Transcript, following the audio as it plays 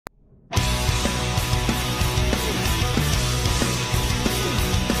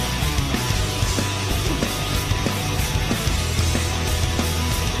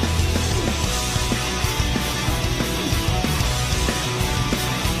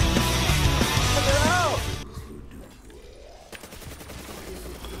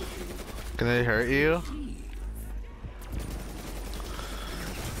Can they hurt you?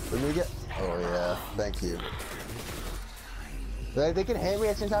 Let me get. Oh yeah, thank you. They can hit me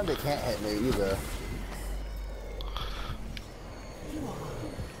at the same time. They can't hit me either.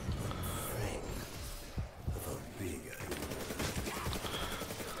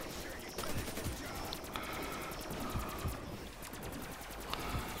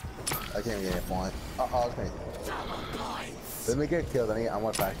 I can't get a point. Oh, okay. Let me get killed. I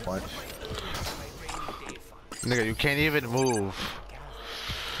want back punch. Nigga, you can't even move.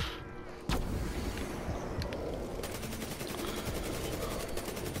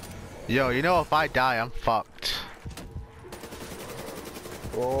 Yo, you know if I die, I'm fucked.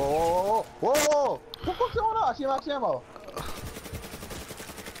 Whoa! Whoa! What the fuck's going on? I see max ammo.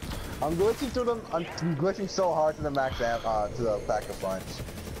 I'm glitching through them. I'm glitching so hard to the max ammo, to the pack-up punch.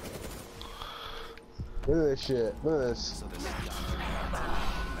 Look at this shit. Look at this.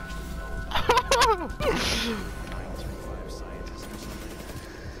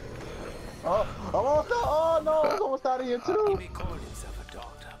 Oh, I'm almost out. Oh no, I'm almost out of here too. He may call himself a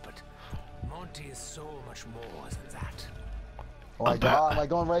doctor, but Monty is so much more than that. Oh my god, am I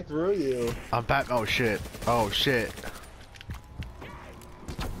going right through you? I'm back. Oh shit. Oh shit.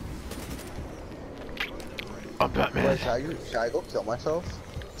 I'm Batman. Wait, should I go kill myself?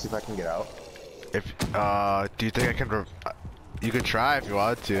 See if I can get out. If do you think I can? You could try if you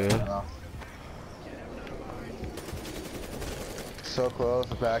want to. So close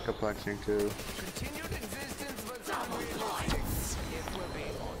to backup punching too. Continued existence, but if we're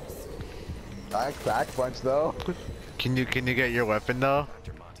being honest. I back punch though. Can you get your weapon though?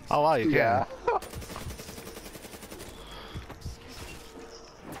 Oh wow, you can. Yeah.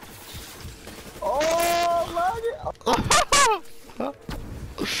 Oh my!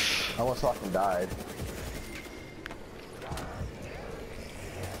 I almost fucking died.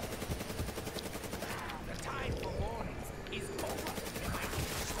 The time for warnings is over.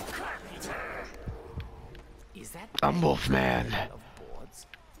 Is that I'm Wolfman. of boards?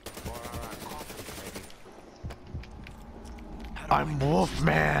 Or are our coffins ready? I'm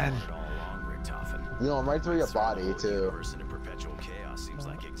Wolfman. You know, I'm right through your body too.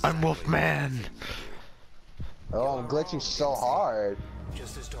 I'm Wolfman. Oh, I'm glitching so hard.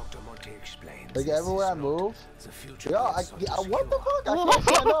 Just as Dr. Monty explained. Like everywhere I move. The future Yo, what the fuck? I can't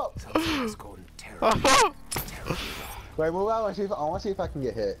stand up. Something's going terrible. Wait, move out. I want to see if I can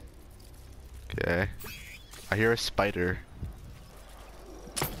get hit. Okay. I hear a spider.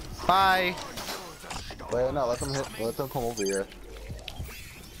 Bye. Wait, no, let them hit. Let them come over here.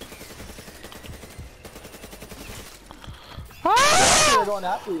 They're going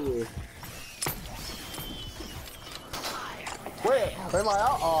after you. Wait, am I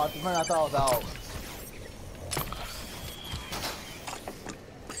out? Oh, I thought I was out.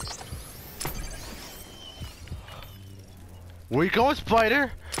 Where you going,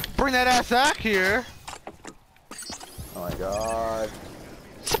 spider? Bring that ass back here. Oh my god.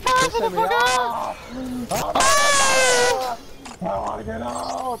 Surprise, Pissing me motherfucker! off. I wanna get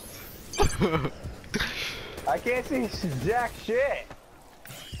out. I can't see jack shit.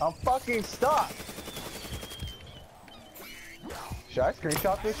 I'm fucking stuck. Should I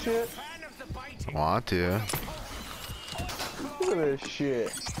screenshot this shit? Want to? Look at this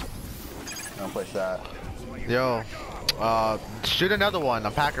shit. I'll push that. Yo, shoot another one.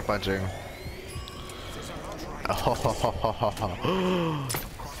 I'm packer punching. Oh,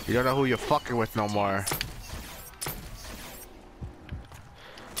 you don't know who you're fucking with no more.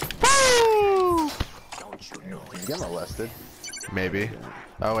 Woo! You get molested. Maybe.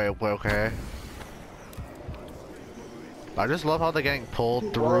 Oh wait, okay. I just love how they're getting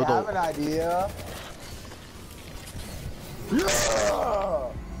pulled through Well, I the. have an idea.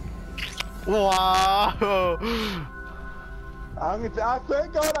 Yeah! Wow! Thank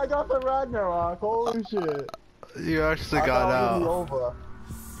God I got the Ragnarok. Holy shit! You actually I got thought it would be out. over.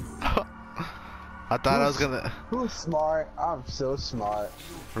 I thought I was gonna. Who's smart? I'm so smart.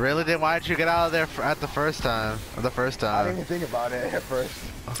 Really? Then why didn't you get out of there at the first time? The first I didn't time. even think about it at first.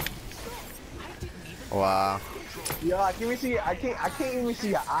 Wow. Yo, I can't even see. I can't even see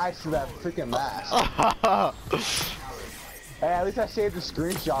your eyes through that freaking mask. Hey, at least I saved a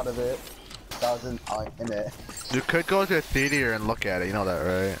screenshot of it. That was in it. You could go to a theater and look at it. You know that,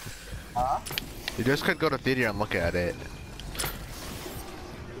 right? Huh? You just could go to theater and look at it.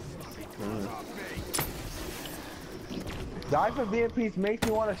 Die for being peace makes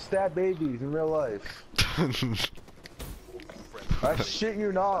me want to stab babies in real life. I shit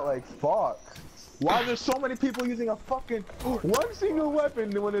you not, like fuck. Why are there so many people using a fucking one single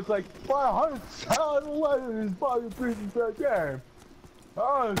weapon when it's like 500,000 weapons is probably pretty fair game? I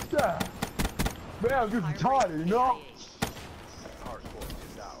don't understand. Man, I'm just retarded, you know?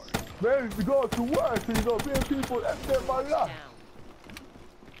 Man, you go to work, so you go being people that spend my life.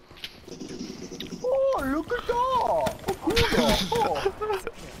 Oh, look at that! Oh, cool though. Oh.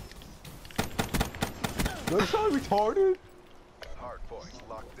 That's not retarded. Hardpoint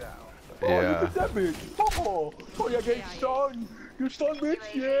locked down. Oh, Yeah. look at that bitch. Oh, oh, you getting stung. You stung,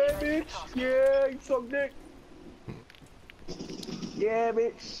 bitch. Yeah, bitch. Yeah, you stung dick. Yeah,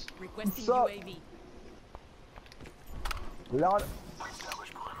 bitch. Requesting Suck. UAV. Leon.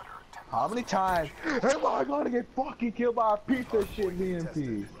 How many times am I gonna get fucking killed by a piece of shit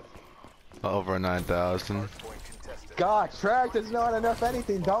VMP? Over 9,000. Point contested. God, track does not enough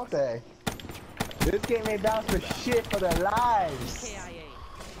anything, don't they? This game ain't bound for shit for their lives. KIA.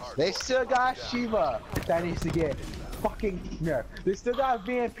 They still got Shiva that needs to get fucking nerfed. They still got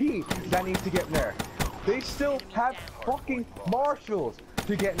VMP that needs to get nerfed. They still have fucking marshals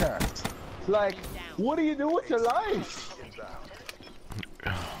to get nerfed. Like, what do you do with your life?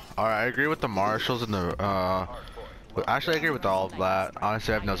 Alright, I agree with the marshals and the actually I agree with all of that.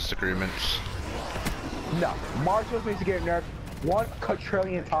 Honestly, I have no disagreements. No, marshals needs to get nerfed 1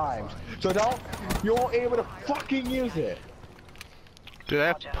 quadrillion times. So you won't able to fucking use it. Dude, I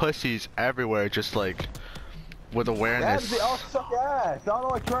have pussies everywhere, just like with That's awareness. they all suck ass. I don't know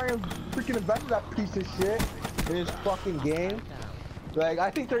why Trey freaking invented that piece of shit in his fucking game. Like, I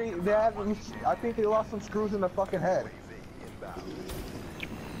think they lost some screws in their fucking head.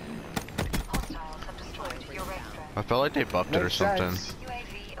 I felt like they buffed it or Makes something. sense.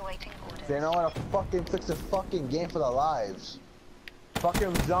 They know how to fucking fix a fucking game for their lives.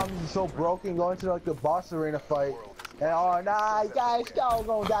 Fucking zombies are so broken going to like the boss arena fight. And oh nah, you guys still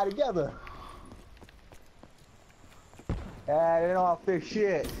gonna die together. And they know how to fix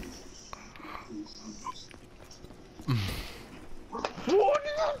shit. What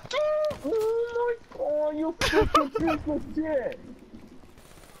did you do? Oh my god, you fucking piece of shit.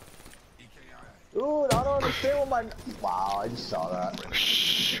 Dude, I don't understand what my... Wow, I just saw that.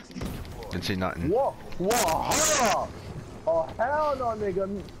 Shh. Didn't see nothing. Whoa, whoa, oh hell no, nigga.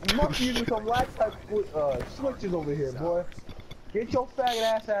 You must be using some lag type switches over here, boy. Get your faggot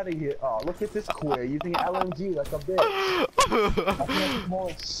ass out of here. Oh, look at this queer using LMG like a bitch. I can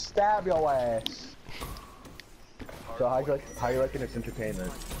more stab your ass. So how you liking this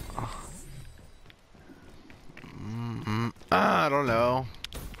entertainment? I don't know.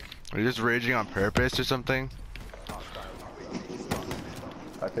 Are you just raging on purpose or something?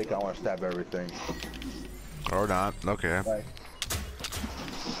 I think I want to stab everything. Or not? Okay.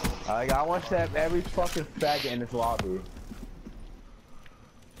 Like, I want to stab every fucking faggot in this lobby.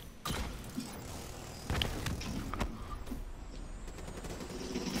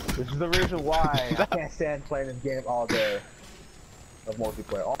 This is the reason why I can't stand playing this game all day of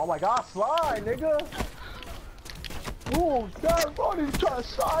multiplayer. Oh my god, slide, nigga! Ooh, God, Ronnie's trying to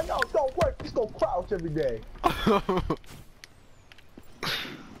slide now. Don't work, just go crouch every day.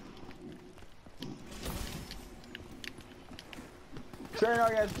 Trey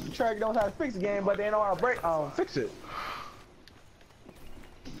knows how to fix the game, but they don't know how to fix it.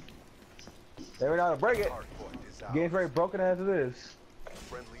 They don't know how to break it. Game's very broken as it is.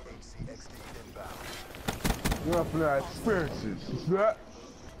 Friendly HCXD inbound. You're up for their experiences. Is that?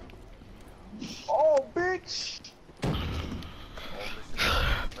 Oh, bitch!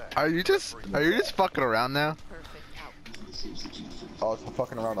 Are you just fucking around now? Perfect out. I was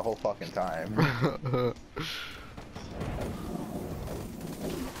fucking around the whole fucking time.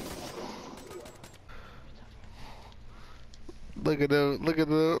 Look at them, look at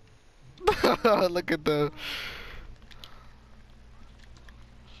them. Look at them.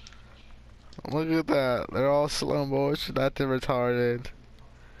 Look at that. They're all slow motion, nothing retarded.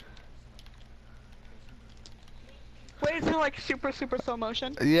 Wait, is it like super slow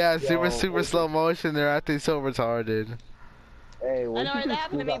motion? Yeah, super Yo, slow motion. They're acting so retarded. Hey, I know, that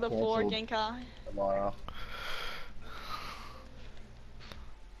happened to me before, Genka. Tomorrow.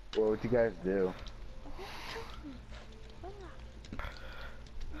 What would you guys do?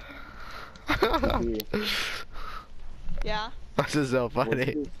 Yeah. This is so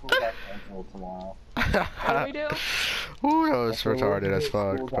funny. Tomorrow. What do we do? Ooh, that was retarded as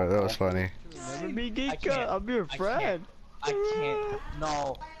fuck, but that was funny. Remember me, I Geeka? can't. I'm your friend. I can't.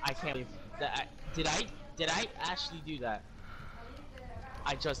 No, I can't believe that. Did I actually do that?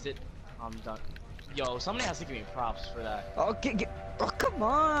 I just did. I'm done. Yo, somebody has to give me props for that. Oh, oh, come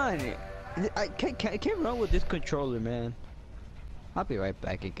on! I can't run with this controller, man. I'll be right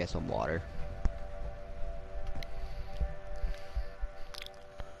back and get some water.